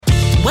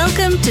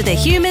Welcome to the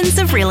Humans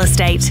of Real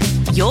Estate,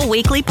 your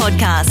weekly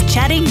podcast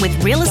chatting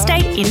with real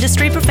estate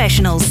industry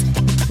professionals.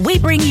 We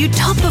bring you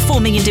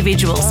top-performing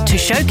individuals to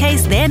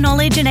showcase their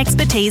knowledge and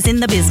expertise in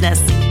the business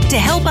to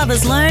help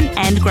others learn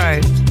and grow.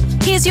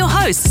 Here's your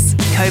hosts,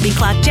 Kobe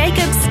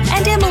Clark-Jacobs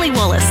and Emily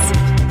Wallace.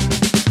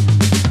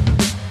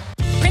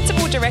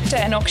 Principal Director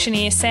and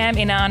Auctioneer Sam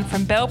Inan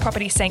from Belle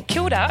Property St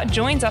Kilda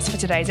joins us for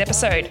today's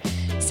episode.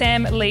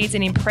 Sam leads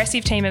an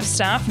impressive team of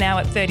staff now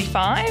at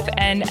 35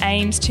 and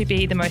aims to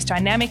be the most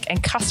dynamic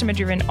and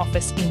customer-driven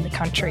office in the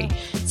country.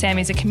 Sam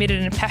is a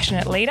committed and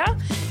passionate leader.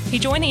 He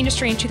joined the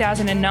industry in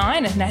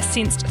 2009 and has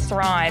since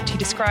thrived. He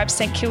describes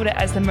St Kilda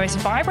as the most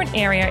vibrant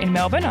area in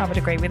Melbourne, I would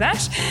agree with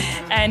that,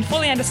 and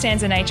fully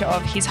understands the nature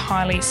of his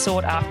highly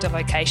sought-after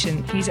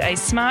location. He's a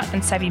smart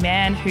and savvy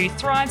man who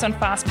thrives on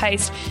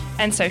fast-paced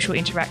and social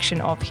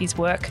interaction of his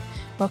work.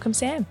 Welcome,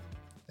 Sam.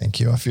 Thank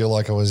you. I feel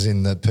like I was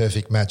in the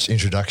perfect match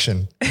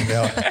introduction.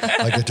 Now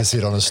I get to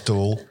sit on a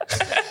stool.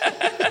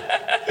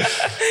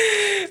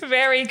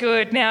 Very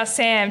good. Now,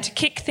 Sam, to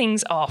kick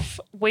things off,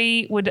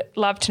 we would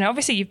love to know,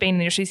 obviously you've been in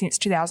the industry since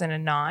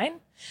 2009.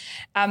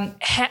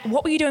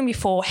 What were you doing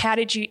before? How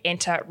did you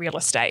enter real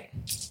estate?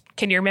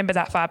 Can you remember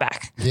that far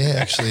back? Yeah,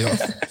 actually,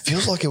 it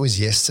feels like it was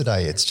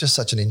yesterday. It's just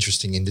such an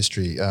interesting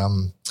industry.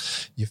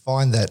 You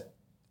find that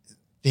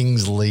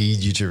things lead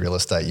you to real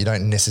estate. You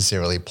don't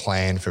necessarily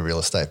plan for real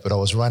estate, but I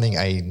was running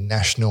a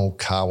national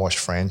car wash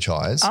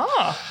franchise.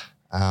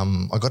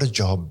 I got a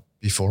job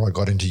before I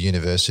got into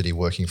university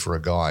working for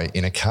a guy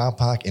in a car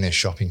park in a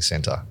shopping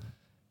centre.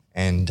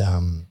 And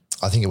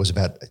I think it was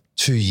about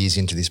 2 years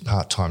into this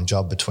part-time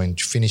job between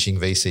finishing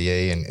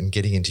VCE and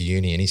getting into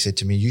uni. And he said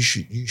to me, you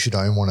should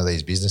own one of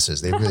these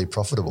businesses. They're really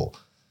profitable.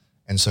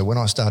 And so when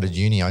I started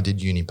uni, I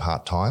did uni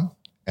part-time.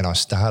 And I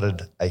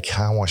started a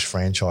car wash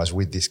franchise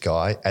with this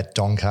guy at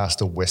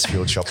Doncaster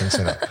Westfield Shopping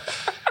Centre.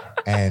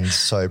 And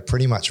so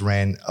pretty much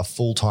ran a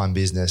full-time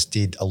business,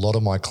 did a lot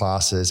of my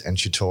classes and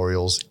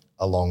tutorials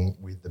along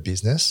with the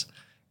business.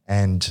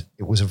 And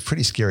it was a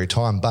pretty scary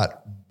time.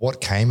 But what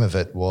came of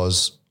it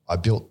was I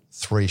built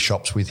 3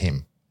 shops with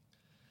him.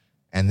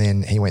 And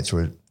then he went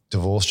through a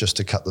divorce, just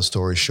to cut the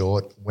story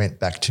short, went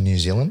back to New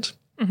Zealand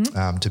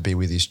to be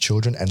with his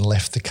children and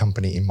left the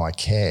company in my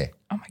care.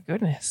 Oh, my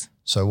goodness.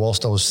 So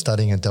whilst I was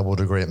studying a double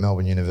degree at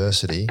Melbourne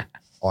University,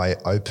 I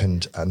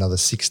opened another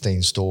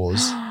 16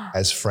 stores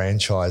as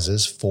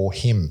franchises for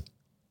him.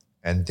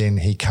 And then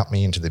he cut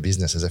me into the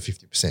business as a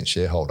 50%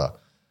 shareholder.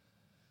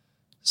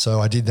 So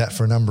I did that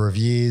for a number of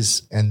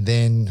years. And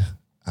then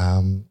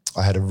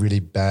I had a really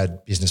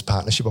bad business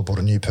partnership. I brought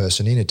a new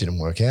person in. It didn't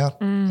work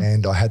out.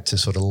 And I had to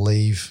sort of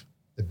leave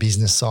the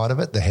business side of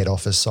it, the head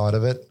office side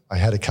of it. I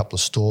had a couple of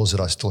stores that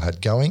I still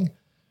had going.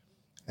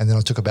 And then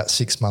I took about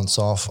 6 months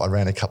off. I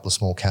ran a couple of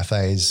small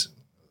cafes,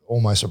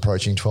 almost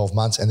approaching 12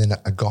 months. And then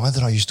a guy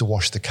that I used to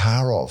wash the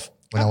car of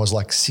when I was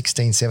like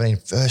 16, 17,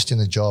 first in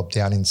the job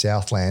down in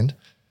Southland,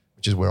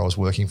 which is where I was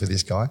working for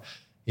this guy,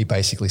 he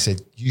basically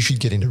said, you should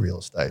get into real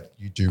estate.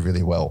 You do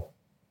really well.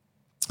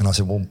 And I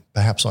said, well,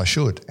 perhaps I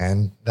should.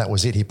 And that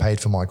was it. He paid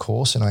for my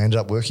course and I ended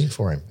up working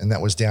for him. And that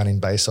was down in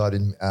Bayside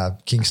in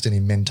Kingston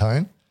in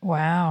Mentone.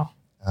 Wow.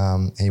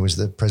 He was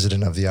the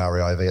president of the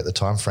REIV at the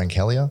time, Frank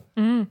Hellier.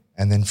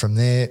 And then from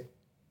there,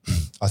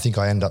 I think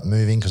I ended up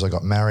moving because I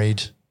got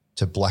married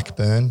to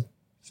Blackburn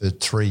for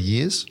 3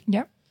 years.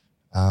 Yep.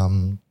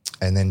 And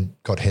then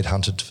got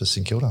headhunted for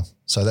St Kilda.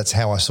 So that's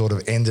how I sort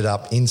of ended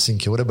up in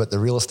St Kilda. But the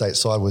real estate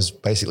side was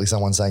basically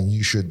someone saying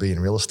you should be in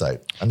real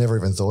estate. I never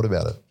even thought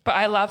about it. But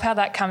I love how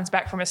that comes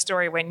back from a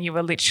story when you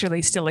were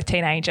literally still a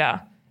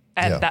teenager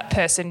and that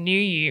person knew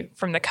you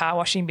from the car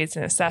washing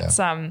business.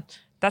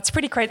 That's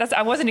pretty crazy.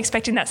 I wasn't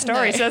expecting that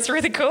story, so that's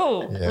really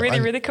cool. Yeah,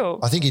 really cool.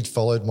 I think it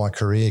followed my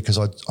career because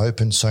I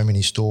opened so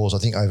many stores. I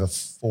think over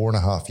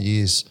 4.5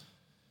 years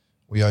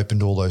we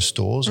opened all those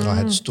stores and I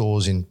had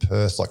stores in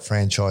Perth, like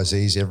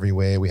franchisees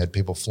everywhere. We had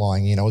people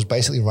flying in. I was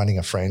basically running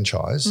a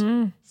franchise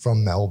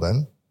from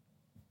Melbourne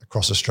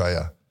across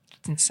Australia.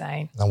 It's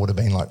insane. And I would have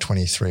been like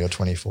 23 or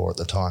 24 at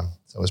the time.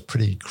 So it was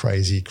pretty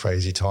crazy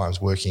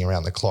times, working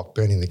around the clock,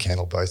 burning the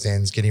candle both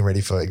ends, getting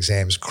ready for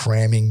exams,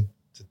 cramming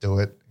to do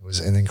it. It was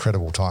an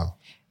incredible time.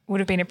 Would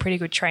have been a pretty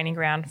good training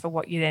ground for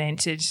what you then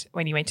entered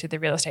when you went to the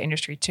real estate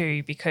industry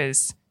too,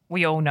 because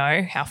we all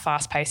know how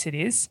fast-paced it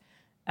is.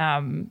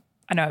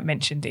 I know it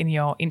mentioned in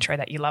your intro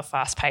that you love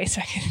fast-paced.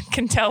 I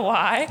can tell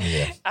why.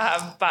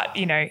 Yeah. But,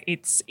 you know,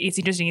 it's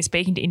interesting in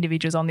speaking to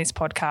individuals on this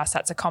podcast.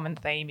 That's a common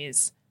theme,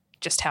 is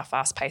just how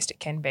fast-paced it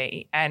can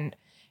be and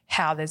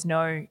how there's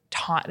no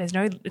time. It's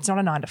not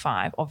a 9 to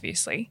 5,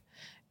 obviously.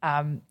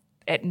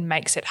 It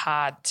makes it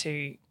hard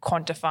to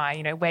quantify,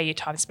 you know, where your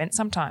time's spent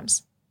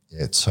sometimes.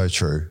 Yeah, it's so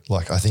true.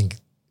 Like, I think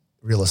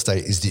real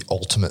estate is the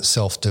ultimate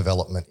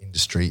self-development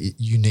industry.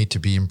 You need to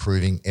be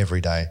improving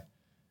every day.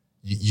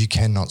 You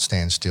cannot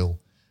stand still.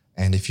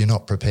 And if you're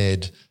not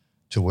prepared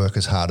to work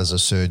as hard as a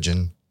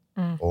surgeon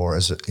or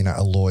as a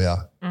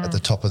lawyer at the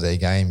top of their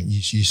game,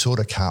 you sort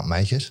of can't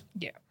make it.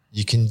 Yeah.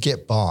 You can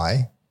get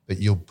by, but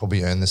you'll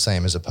probably earn the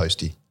same as a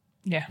postie.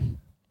 Yeah.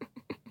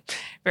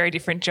 very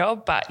different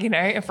job. But,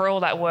 for all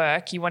that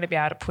work, you want to be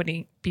able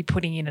to be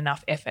putting in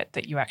enough effort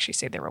that you actually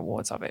see the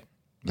rewards of it.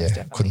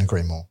 Yeah, couldn't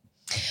agree more.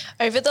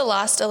 Over the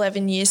last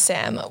 11 years,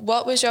 Sam,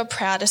 what was your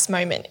proudest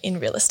moment in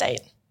real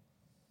estate?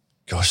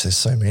 Gosh, there's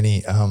so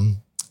many.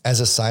 As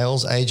a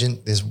sales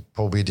agent, there's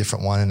probably a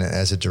different one, and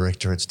as a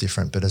director, it's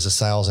different. But as a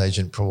sales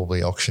agent,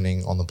 probably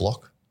auctioning on the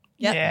block.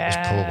 Yep. Yeah.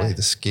 Was probably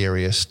the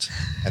scariest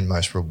and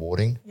most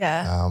rewarding.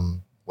 Yeah.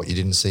 What you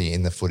didn't see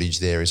in the footage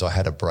there is I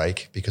had a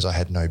break because I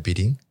had no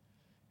bidding,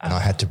 and I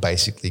had to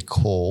basically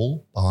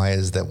call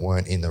buyers that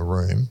weren't in the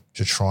room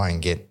to try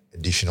and get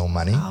additional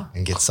money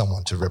and get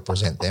someone to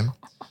represent them.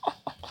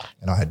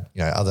 And I had,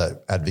 other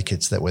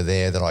advocates that were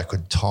there that I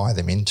could tie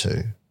them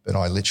into, but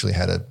I literally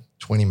had a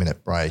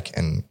 20-minute break,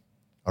 and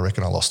I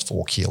reckon I lost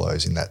 4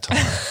 kilos in that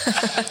time.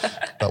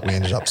 But we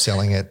ended up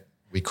selling it.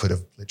 We could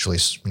have literally,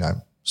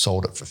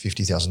 sold it for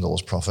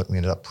 $50,000 profit. We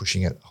ended up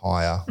pushing it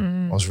higher.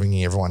 I was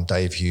ringing everyone,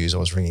 Dave Hughes. I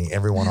was ringing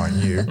everyone I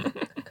knew.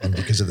 And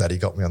because of that, he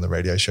got me on the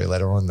radio show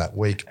later on that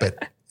week.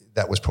 But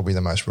that was probably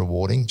the most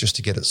rewarding, just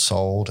to get it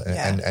sold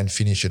and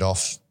finish it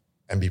off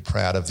and be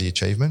proud of the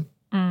achievement.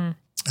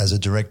 As a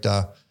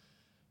director,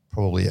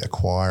 probably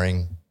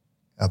acquiring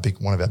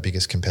one of our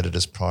biggest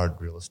competitors, Pride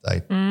Real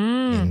Estate,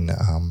 in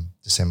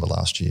December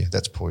last year.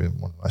 That's probably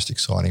one of the most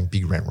exciting.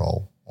 Big rent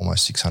roll,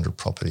 almost 600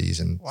 properties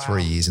in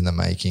 3 years in the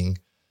making.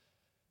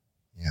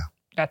 Yeah.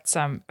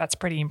 That's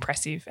pretty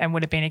impressive, and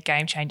would have been a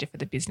game changer for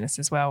the business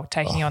as well,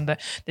 taking on the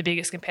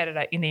biggest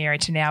competitor in the area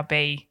to now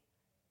be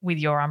with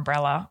your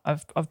umbrella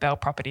of Belle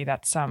Property.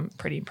 That's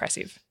pretty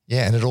impressive.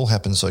 Yeah, and it all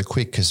happened so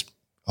quick because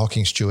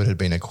Hocking Stewart had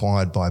been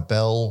acquired by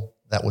Belle.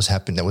 That was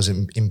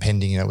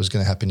impending, and it was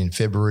going to happen in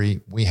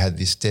February. We had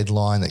this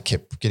deadline that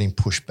kept getting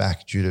pushed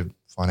back due to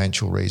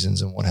financial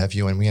reasons and what have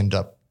you, and we ended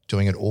up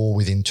doing it all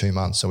within 2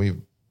 months. So we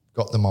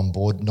got them on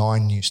board,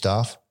 9 new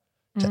staff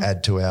to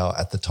add to our,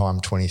 at the time,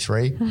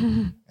 23.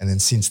 And then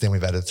since then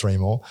we've added 3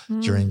 more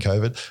during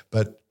COVID.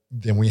 But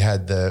then we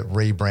had the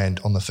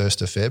rebrand on the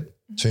 1st of Feb,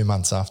 2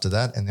 months after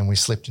that, and then we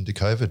slipped into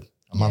COVID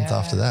a month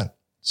after that.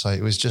 So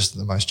it was just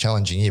the most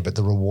challenging year, but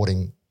the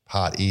rewarding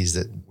part is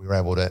that we were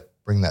able to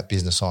bring that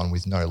business on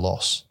with no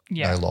loss,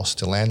 no loss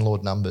to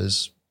landlord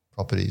numbers,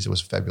 properties. It was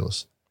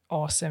fabulous.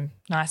 Awesome.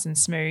 Nice and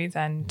smooth,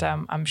 and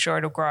I'm sure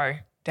it'll grow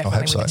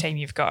definitely with the team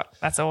you've got.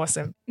 That's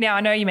awesome. Now,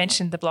 I know you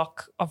mentioned the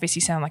block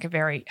obviously sounded like a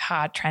very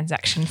hard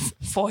transaction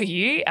for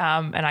you,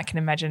 and I can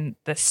imagine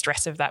the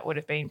stress of that would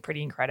have been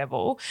pretty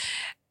incredible.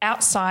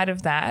 Outside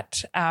of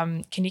that,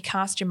 can you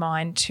cast your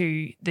mind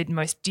to the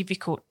most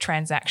difficult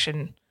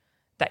transaction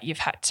that you've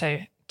had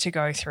to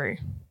go through?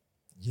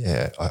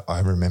 Yeah, I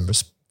remember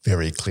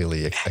very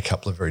clearly a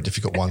couple of very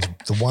difficult ones.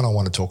 The one I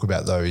want to talk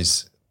about, though,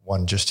 is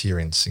one just here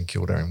in St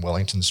Kilda in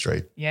Wellington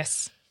Street.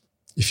 Yes.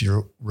 If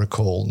you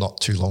recall,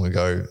 not too long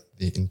ago,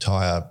 the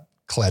entire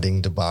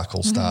cladding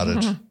debacle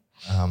started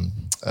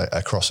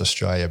across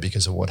Australia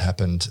because of what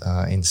happened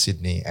in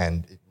Sydney,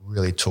 and it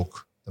really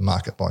took the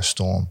market by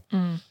storm.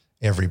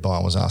 Every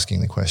buyer was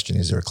asking the question,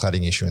 is there a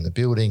cladding issue in the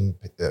building?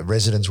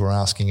 Residents were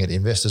asking it.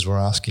 Investors were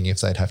asking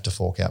if they'd have to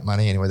fork out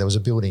money. Anyway, there was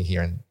a building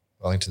here in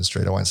Wellington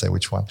Street, I won't say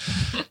which one.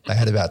 They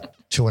had about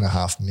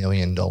 $2.5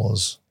 million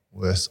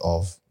worth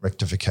of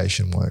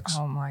rectification works.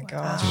 Oh my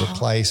God. To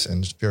replace,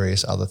 and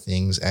various other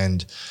things,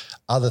 and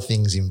other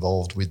things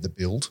involved with the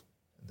build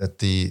that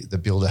the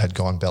builder had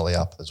gone belly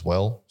up as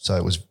well. So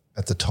it was,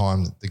 at the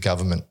time, the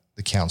government,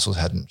 the councils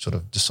hadn't sort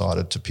of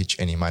decided to pitch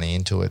any money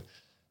into it,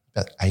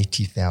 about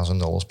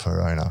 $80,000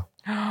 per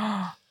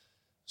owner.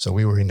 So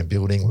we were in a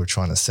building, we were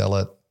trying to sell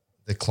it.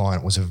 The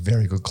client was a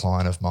very good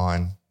client of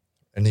mine,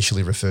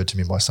 initially referred to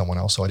me by someone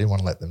else, so I didn't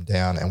want to let them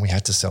down, and we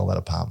had to sell that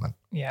apartment.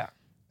 Yeah.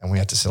 And we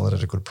had to sell it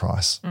at a good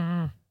price.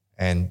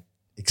 And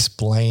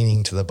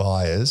explaining to the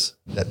buyers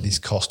that this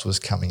cost was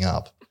coming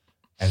up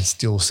and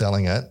still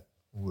selling it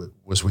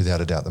was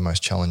without a doubt the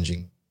most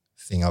challenging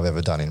thing I've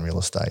ever done in real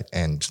estate,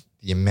 and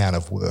the amount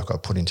of work I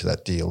put into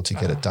that deal to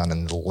get it done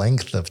and the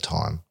length of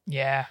time.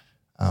 Yeah.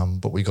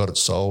 But we got it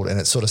sold, and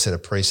it sort of set a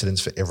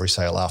precedence for every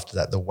sale after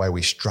that, the way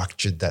we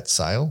structured that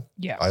sale.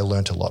 Yeah. I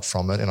learned a lot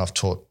from it, and I've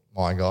taught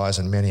my guys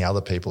and many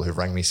other people who've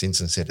rang me since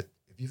and said,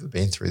 have you ever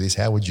been through this?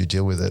 How would you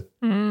deal with it?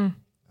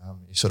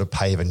 You sort of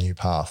pave a new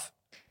path.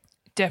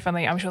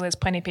 Definitely. I'm sure there's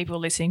plenty of people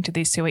listening to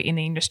this who are in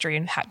the industry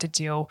and had to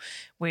deal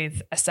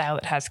with a sale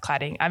that has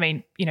cladding. I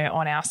mean,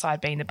 on our side,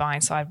 being the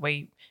buying side,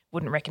 we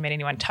wouldn't recommend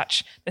anyone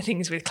touch the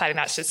things with cladding.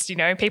 That's just,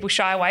 people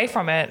shy away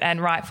from it,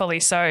 and rightfully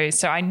so.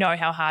 So I know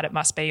how hard it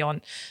must be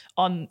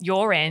on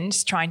your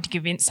end, trying to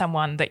convince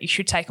someone that you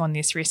should take on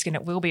this risk and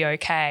it will be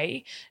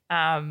okay,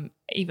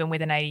 even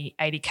with an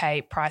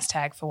 80K price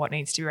tag for what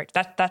needs to be wrecked.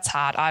 That's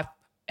hard.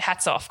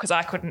 Hats off, because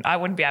I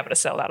wouldn't be able to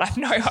sell that. I have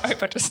no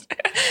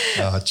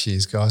hope.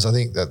 Cheers, guys. I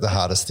think that the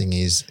hardest thing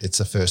is it's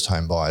a first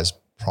home buyer's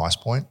price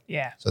point.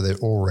 Yeah. So they're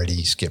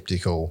already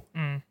skeptical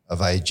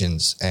of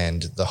agents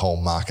and the whole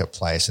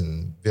marketplace,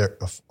 and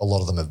a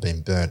lot of them have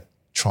been burnt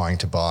trying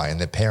to buy, and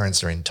their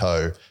parents are in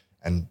tow,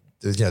 and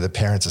the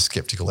parents are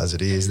skeptical as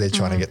it is. They're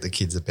trying to get the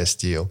kids the best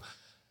deal.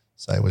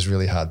 So it was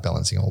really hard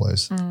balancing all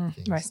those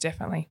things. Most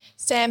definitely.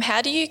 Sam,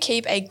 how do you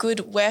keep a good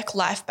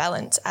work-life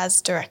balance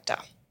as director?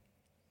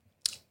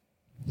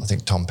 I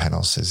think Tom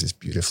Panos says this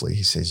beautifully.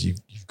 He says you've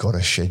got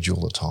to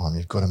schedule the time.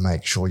 You've got to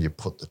make sure you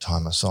put the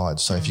time aside.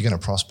 So if you're going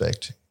to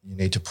prospect, you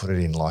need to put it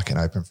in like an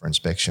open for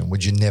inspection.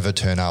 Would you never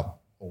turn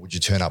up, or would you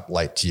turn up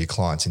late to your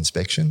client's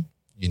inspection?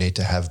 You need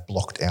to have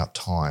blocked out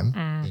time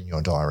in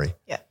your diary.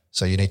 Yeah.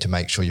 So you need to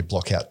make sure you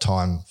block out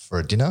time for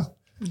a dinner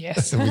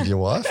Yes. with your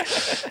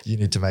wife. You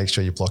need to make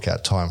sure you block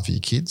out time for your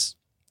kids.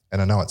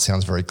 And I know it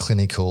sounds very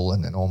clinical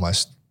and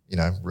almost,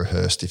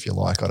 rehearsed, if you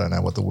like. I don't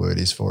know what the word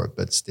is for it,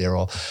 but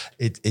sterile.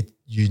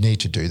 You need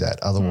to do that.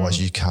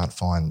 Otherwise you can't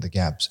find the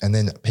gaps. And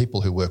then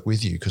people who work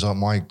with you, because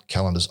my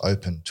calendar's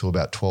open to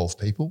about 12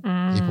 people.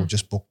 People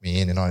just book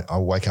me in and I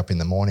wake up in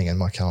the morning and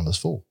my calendar's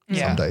full.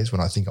 Some days when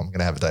I think I'm going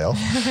to have a day off.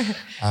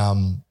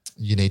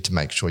 You need to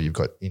make sure you've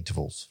got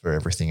intervals for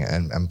everything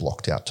and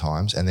blocked out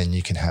times, and then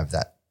you can have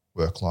that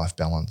work-life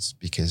balance,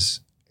 because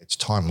it's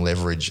time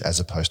leverage as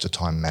opposed to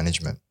time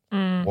management.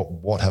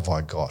 What have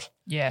I got?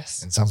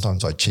 Yes. And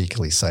sometimes I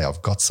cheekily say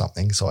I've got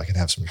something so I can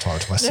have some time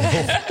to myself.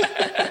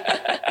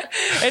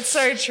 It's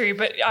so true.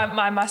 But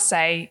I must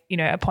say,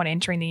 upon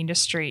entering the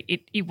industry,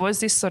 it was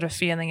this sort of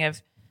feeling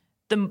of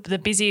the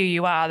busier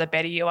you are, the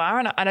better you are.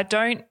 And I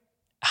don't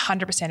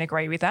 100%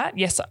 agree with that.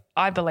 Yes,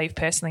 I believe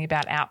personally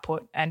about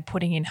output and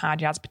putting in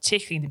hard yards,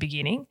 particularly in the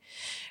beginning.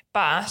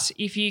 But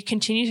if you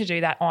continue to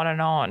do that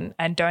on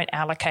and don't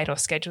allocate or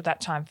schedule that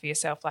time for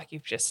yourself, like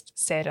you've just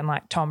said and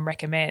like Tom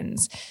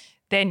recommends,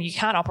 then you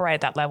can't operate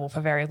at that level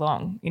for very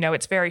long.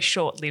 It's very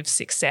short-lived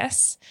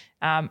success,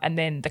 and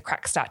then the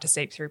cracks start to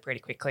seep through pretty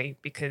quickly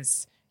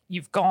because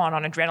you've gone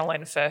on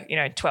adrenaline for,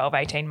 12,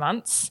 18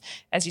 months.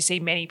 As you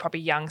see many probably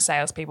young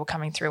salespeople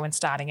coming through and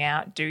starting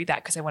out do that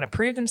because they want to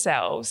prove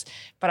themselves.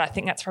 But I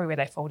think that's probably where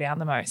they fall down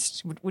the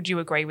most. Would you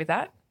agree with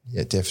that?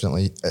 Yeah,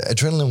 definitely.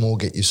 Adrenaline will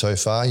get you so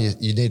far.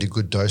 You need a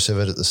good dose of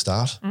it at the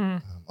start.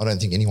 I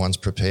don't think anyone's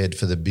prepared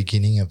for the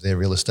beginning of their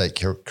real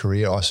estate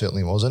career. I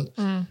certainly wasn't.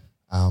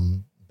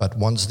 But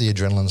once the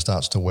adrenaline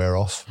starts to wear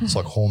off, it's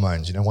like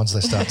hormones, once they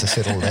start to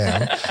settle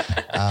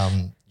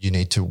down, you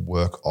need to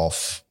work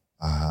off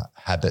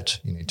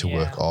habit. You need to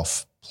work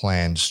off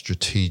planned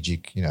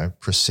strategic,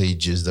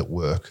 procedures that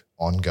work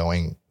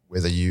ongoing.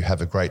 Whether you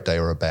have a great day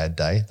or a bad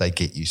day, they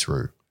get you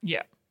through.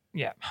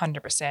 Yeah,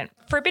 100%.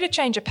 For a bit of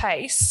change of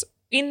pace,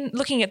 in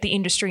looking at the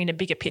industry in a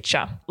bigger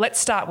picture, let's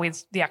start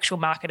with the actual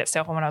market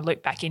itself. I want to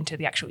loop back into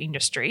the actual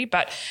industry,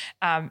 but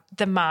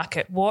the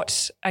market,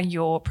 what are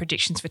your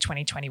predictions for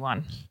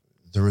 2021?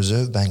 The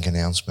Reserve Bank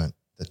announcement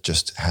that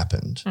just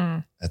happened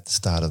at the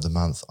start of the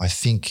month, I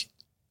think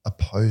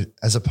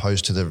as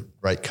opposed to the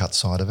rate cut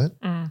side of it,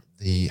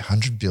 the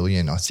 $100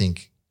 billion, I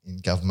think, in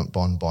government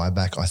bond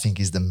buyback, I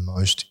think is the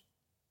most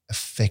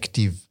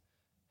effective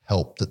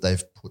help that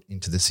they've put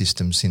into the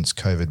system since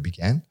COVID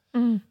began.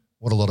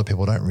 What a lot of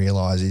people don't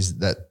realise is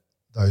that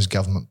those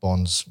government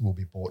bonds will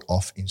be bought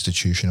off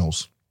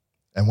institutionals.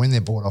 And when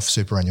they're bought off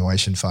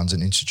superannuation funds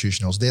and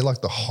institutionals, they're like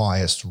the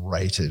highest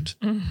rated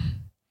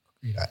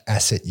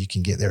asset you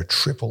can get. They're a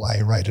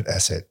AAA rated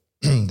asset.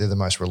 They're the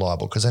most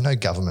reliable because they know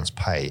governments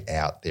pay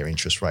out their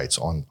interest rates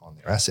on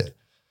their asset.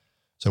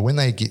 So when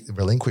they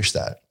relinquish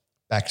that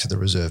back to the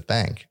Reserve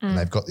Bank and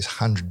they've got this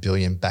 $100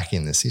 billion back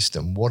in the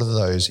system, what do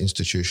those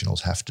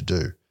institutionals have to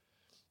do?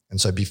 And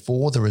so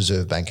before the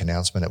Reserve Bank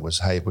announcement, it was,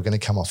 hey, we're going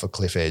to come off a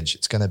cliff edge.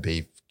 It's going to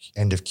be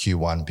end of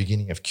Q1,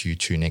 beginning of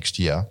Q2 next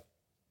year.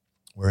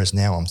 Whereas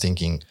now I'm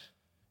thinking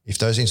if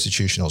those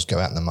institutionals go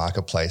out in the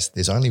marketplace,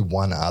 there's only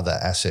one other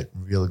asset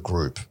real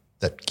group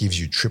that gives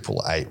you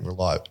AAA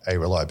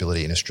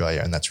reliability in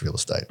Australia, and that's real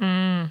estate.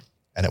 And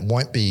it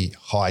won't be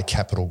high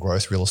capital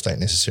growth real estate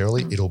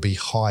necessarily. It'll be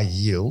high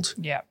yield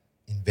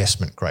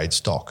investment grade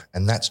stock.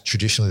 And that's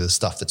traditionally the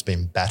stuff that's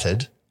been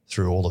battered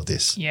through all of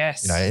this.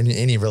 Yes.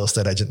 Any real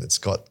estate agent that's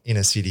got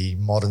inner city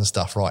modern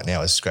stuff right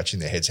now is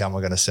scratching their heads. How am I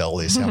going to sell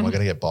this? How am I going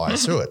to get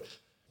buyers through it?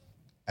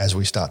 As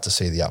we start to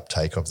see the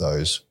uptake of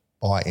those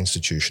by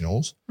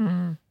institutionals,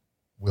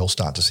 we'll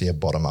start to see a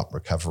bottom-up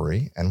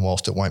recovery. And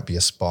whilst it won't be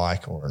a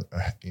spike or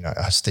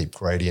a steep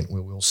gradient, we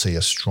will see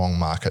a strong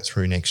market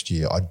through next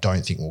year. I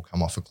don't think we'll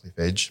come off a cliff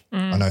edge.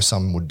 I know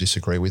some would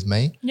disagree with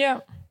me. Yeah.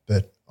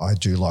 But I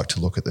do like to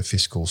look at the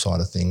fiscal side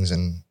of things,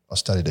 and I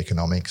studied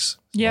economics.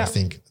 Yeah. I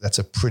think that's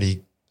a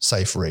pretty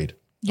safe read.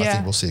 Yeah. I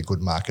think we'll see a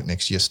good market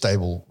next year,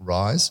 stable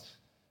rise,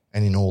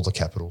 and in all the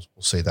capitals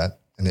we'll see that.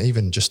 And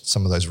even just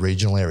some of those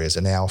regional areas,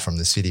 an hour from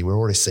the city, we're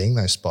already seeing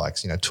those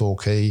spikes.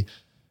 Torquay,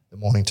 the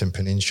Mornington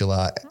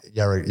Peninsula,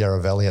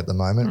 Yarra Valley at the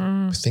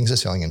moment, things are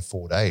selling in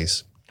 4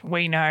 days.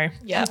 We know.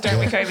 Yeah. Don't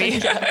we, Kobe?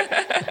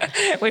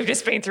 We've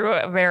just been through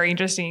a very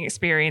interesting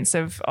experience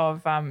of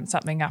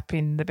something up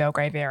in the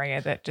Belgrave area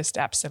that just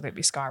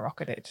absolutely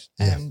skyrocketed.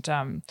 Yeah. And,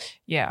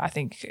 I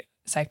think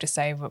safe to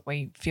say that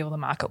we feel the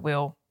market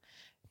will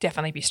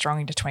definitely be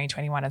strong into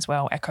 2021 as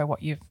well. Echo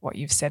what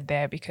you've said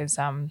there because,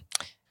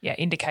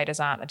 indicators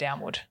aren't a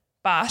downward.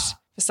 But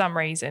for some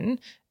reason,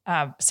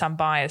 some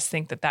buyers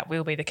think that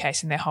will be the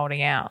case and they're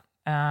holding out.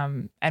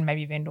 And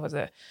maybe vendors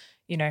are,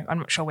 I'm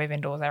not sure where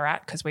vendors are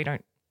at because we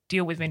don't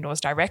deal with vendors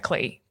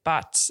directly,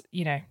 but,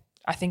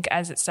 I think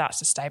as it starts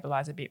to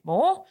stabilise a bit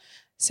more,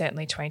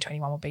 certainly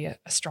 2021 will be a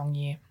strong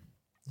year.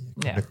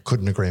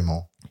 Couldn't agree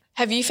more.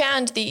 Have you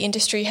found the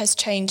industry has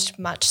changed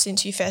much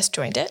since you first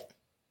joined it?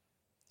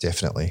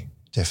 Definitely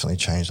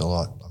changed a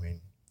lot. I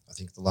mean, I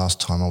think the last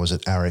time I was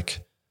at ARIC,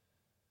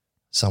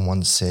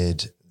 someone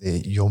said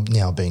that you're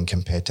now being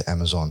compared to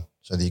Amazon.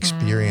 So the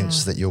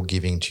experience that you're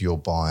giving to your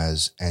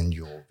buyers and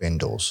your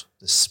vendors,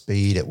 the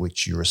speed at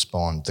which you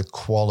respond, the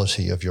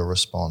quality of your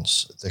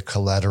response, the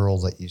collateral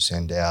that you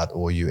send out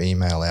or you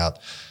email out,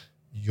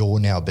 you're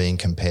now being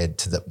compared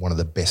to one of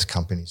the best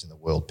companies in the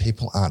world.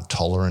 People aren't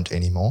tolerant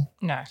anymore.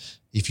 No.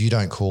 If you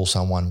don't call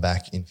someone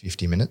back in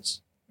 50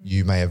 minutes,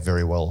 you may have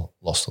very well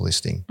lost the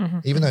listing. Mm-hmm.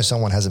 Even though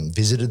someone hasn't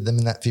visited them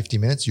in that 50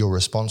 minutes, your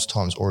response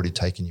time's already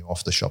taken you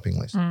off the shopping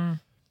list.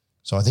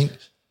 So I think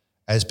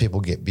as people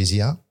get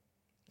busier,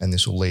 and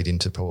this will lead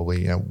into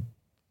probably,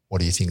 what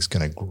do you think is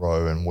going to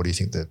grow and what do you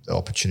think the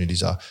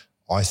opportunities are?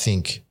 I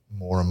think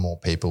more and more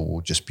people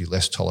will just be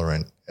less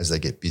tolerant as they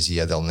get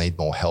busier. They'll need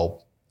more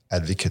help.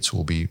 Advocates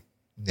will be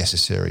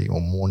necessary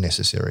or more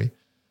necessary.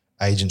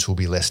 Agents will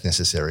be less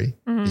necessary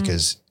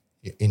because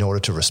in order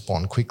to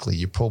respond quickly,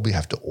 you probably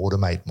have to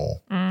automate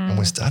more. And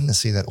we're starting to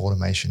see that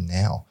automation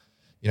now.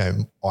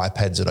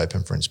 iPads that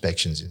open for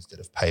inspections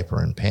instead of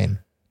paper and pen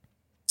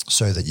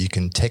so that you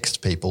can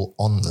text people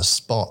on the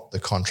spot the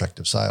contract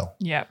of sale.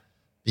 Yeah.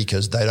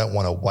 Because they don't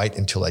want to wait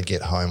until they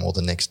get home or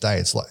the next day.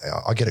 It's like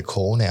I get a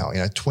call now,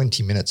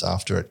 20 minutes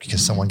after it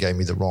because someone gave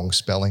me the wrong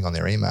spelling on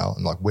their email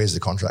and like, where's the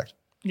contract?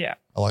 Yeah.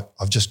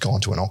 I've just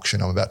gone to an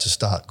auction. I'm about to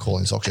start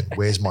calling this auction.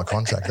 Where's my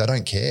contract? They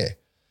don't care.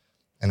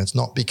 And it's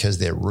not because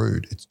they're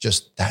rude. It's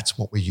just that's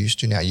what we're used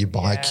to now. You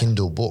buy a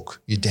Kindle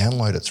book, you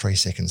download it 3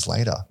 seconds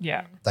later.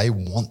 Yeah. They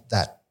want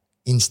that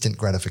instant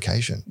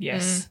gratification.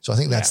 Yes. So I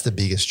think that's the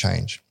biggest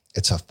change.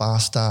 It's a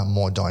faster,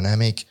 more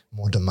dynamic,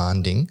 more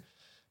demanding.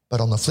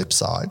 But on the flip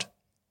side,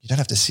 you don't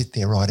have to sit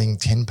there writing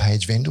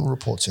 10-page vendor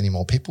reports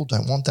anymore. People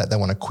don't want that. They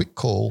want a quick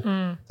call.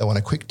 They want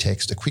a quick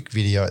text, a quick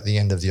video at the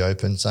end of the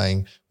open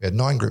saying, we had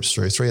 9 groups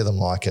through, 3 of them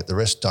like it, the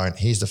rest don't.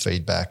 Here's the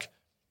feedback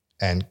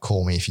and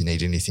call me if you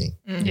need anything.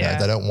 They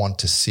don't want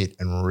to sit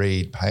and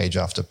read page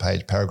after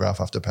page, paragraph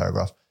after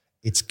paragraph.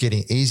 It's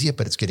getting easier,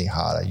 but it's getting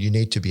harder. You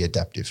need to be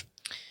adaptive.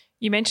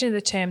 You mentioned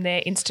the term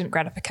there, instant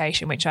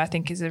gratification, which I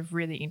think is a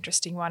really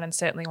interesting one and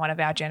certainly one of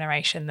our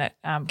generation that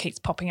keeps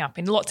popping up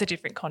in lots of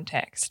different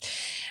contexts.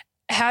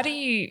 How do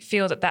you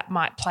feel that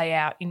might play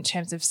out in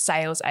terms of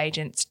sales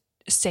agents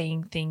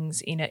seeing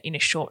things in a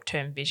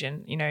short-term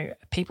vision?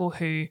 People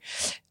who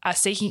are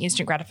seeking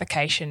instant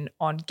gratification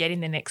on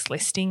getting the next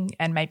listing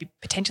and maybe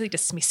potentially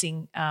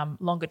dismissing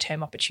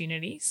longer-term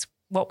opportunities.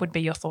 What would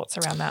be your thoughts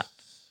around that?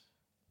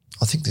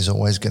 I think there's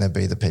always going to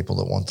be the people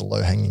that want the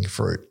low-hanging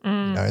fruit.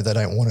 They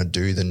don't want to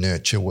do the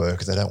nurture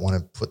work. They don't want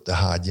to put the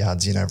hard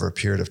yards in over a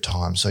period of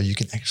time. So you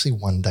can actually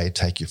one day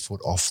take your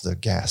foot off the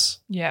gas.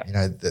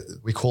 Yeah.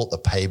 We call it the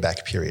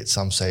payback period.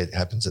 Some say it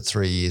happens at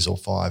 3 years or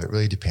 5. It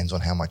really depends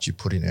on how much you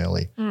put in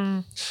early.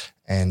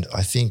 And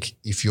I think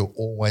if you're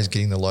always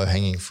getting the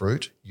low-hanging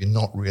fruit, you're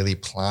not really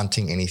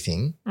planting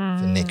anything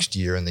for next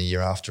year and the year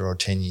after or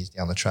 10 years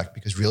down the track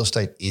because real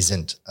estate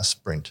isn't a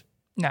sprint.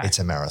 No. It's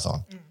a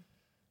marathon.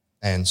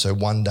 And so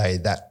one day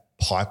that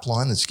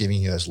pipeline that's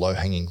giving you those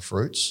low-hanging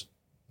fruits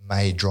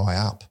may dry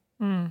up.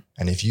 And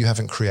if you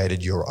haven't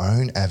created your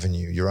own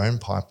avenue, your own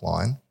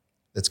pipeline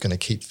that's going to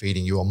keep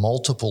feeding you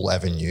multiple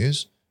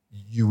avenues,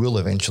 you will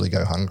eventually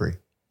go hungry.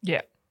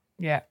 Yeah,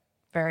 yeah.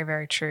 Very,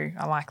 very true.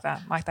 I like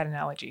that. I like that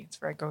analogy. It's a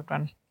very good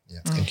one.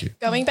 Yeah, thank you.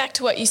 Going back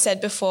to what you said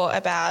before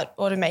about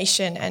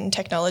automation and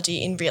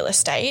technology in real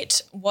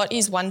estate, what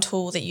is one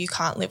tool that you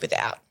can't live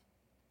without?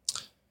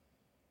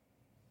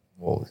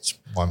 Well, it's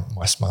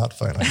my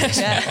smartphone, I guess.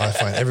 My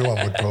iPhone.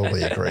 Everyone would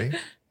probably agree.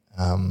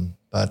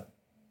 But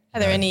are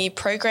there any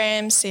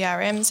programs,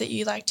 CRMs that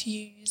you like to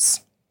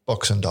use?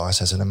 Box and Dice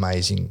has an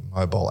amazing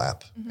mobile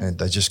app and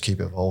they just keep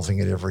evolving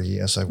it every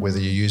year. So whether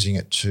you're using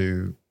it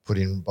to put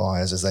in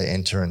buyers as they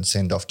enter and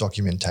send off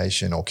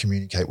documentation or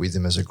communicate with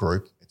them as a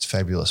group, it's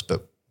fabulous.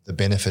 But the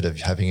benefit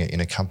of having it in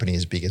a company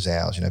as big as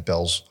ours,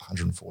 Belle's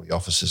 140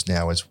 offices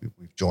now as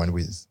we've joined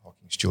with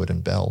Hocking Stewart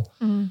and Belle,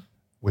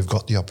 we've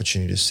got the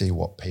opportunity to see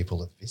what people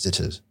have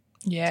visited.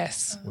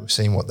 Yes. We've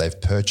seen what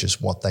they've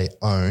purchased, what they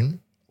own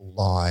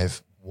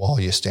live while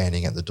you're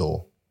standing at the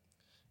door.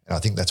 And I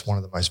think that's one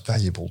of the most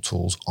valuable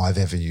tools I've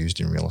ever used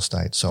in real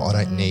estate. So I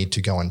don't need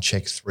to go and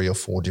check 3 or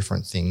 4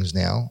 different things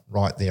now.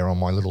 Right there on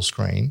my little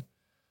screen,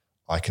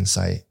 I can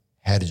say,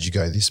 how did you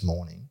go this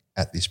morning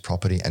at this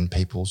property? And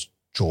people's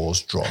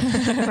jaws drop.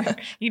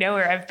 You know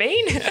where I've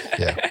been?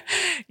 Yeah.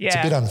 It's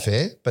a bit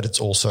unfair, but it's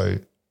also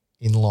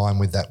in line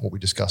with that, what we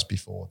discussed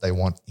before. They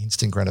want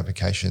instant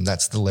gratification.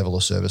 That's the level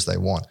of service they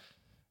want.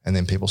 And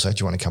then people say,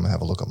 do you want to come and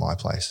have a look at my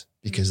place?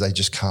 Because they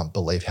just can't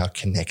believe how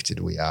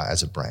connected we are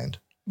as a brand.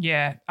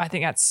 Yeah, I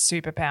think that's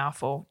super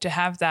powerful to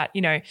have that,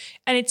 and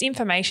it's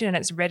information and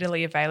it's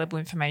readily available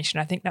information.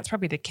 I think that's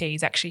probably the key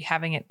is actually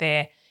having it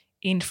there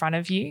in front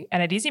of you,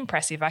 and it is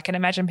impressive. I can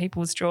imagine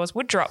people's jaws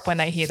would drop when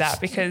they hear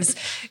that, because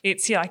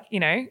it's like, you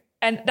know,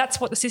 and that's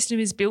what the system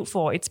is built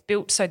for. It's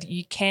built so that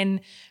you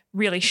can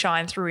really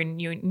shine through in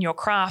your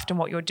craft and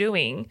what you're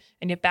doing,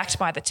 and you're backed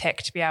by the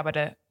tech to be able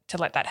to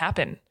let that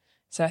happen.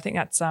 So I think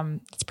that's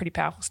pretty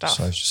powerful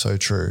stuff. So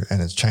true,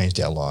 and it's changed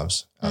our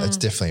lives. It's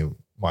definitely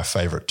my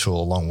favourite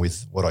tool, along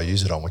with what I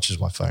use it on, which is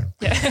my phone.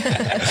 Yeah.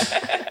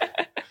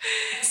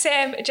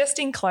 Sam, just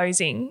in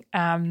closing,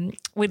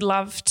 we'd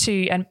love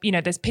to, and you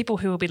know, there's people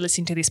who will be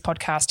listening to this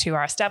podcast who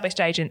are established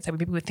agents, and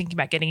people who are thinking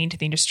about getting into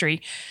the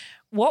industry.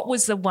 What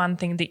was the one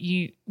thing that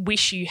you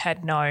wish you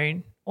had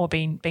known or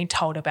been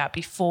told about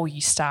before you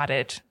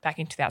started back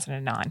in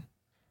 2009?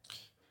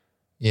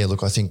 Yeah,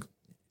 look, I think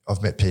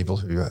I've met people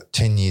who are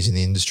 10 years in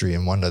the industry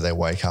and one day they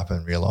wake up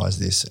and realise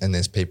this, and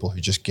there's people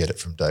who just get it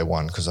from day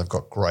one because I've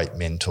got great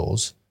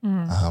mentors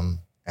and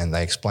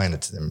they explain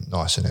it to them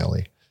nice and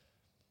early.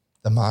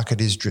 The market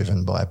is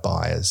driven by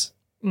buyers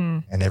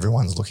and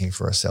everyone's looking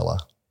for a seller.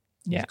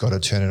 Yeah. You've got to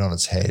turn it on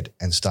its head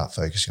and start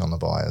focusing on the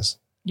buyers.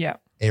 Yeah.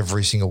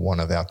 Every single one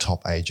of our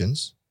top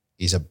agents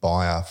is a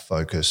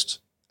buyer-focused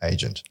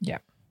agent. Yeah.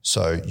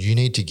 So you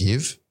need to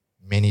give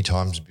many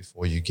times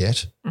before you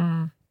get.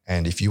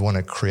 And if you want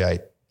to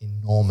create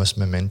enormous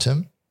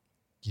momentum,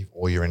 give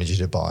all your energy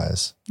to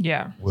buyers.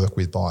 Yeah. Work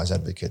with buyers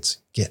advocates,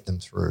 get them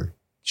through,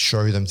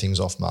 show them things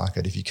off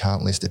market. If you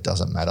can't list, it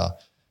doesn't matter.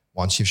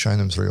 Once you've shown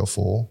them 3 or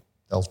 4,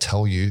 they'll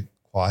tell you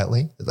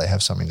quietly that they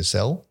have something to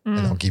sell and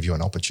they'll give you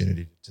an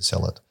opportunity to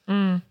sell it.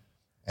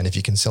 And if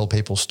you can sell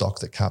people stock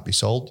that can't be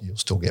sold, you'll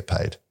still get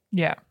paid.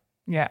 Yeah.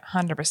 Yeah,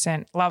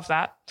 100%. Love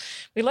that.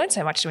 We learned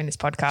so much doing this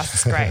podcast.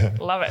 It's great.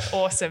 Love it.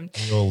 Awesome.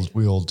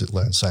 We all did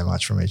learn so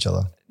much from each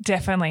other.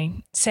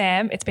 Definitely.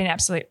 Sam, it's been an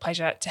absolute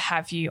pleasure to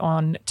have you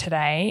on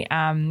today.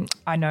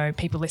 I know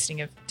people listening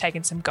have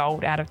taken some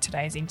gold out of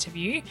today's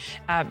interview.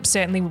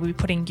 Certainly we'll be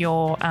putting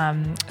your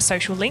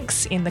social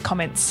links in the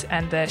comments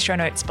and the show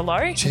notes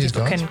below. Cheers,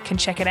 so people guys. can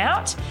check it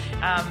out.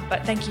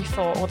 But thank you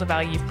for all the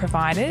value you've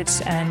provided,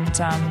 and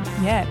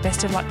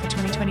best of luck for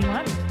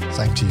 2021.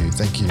 Same to you.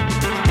 Thank you.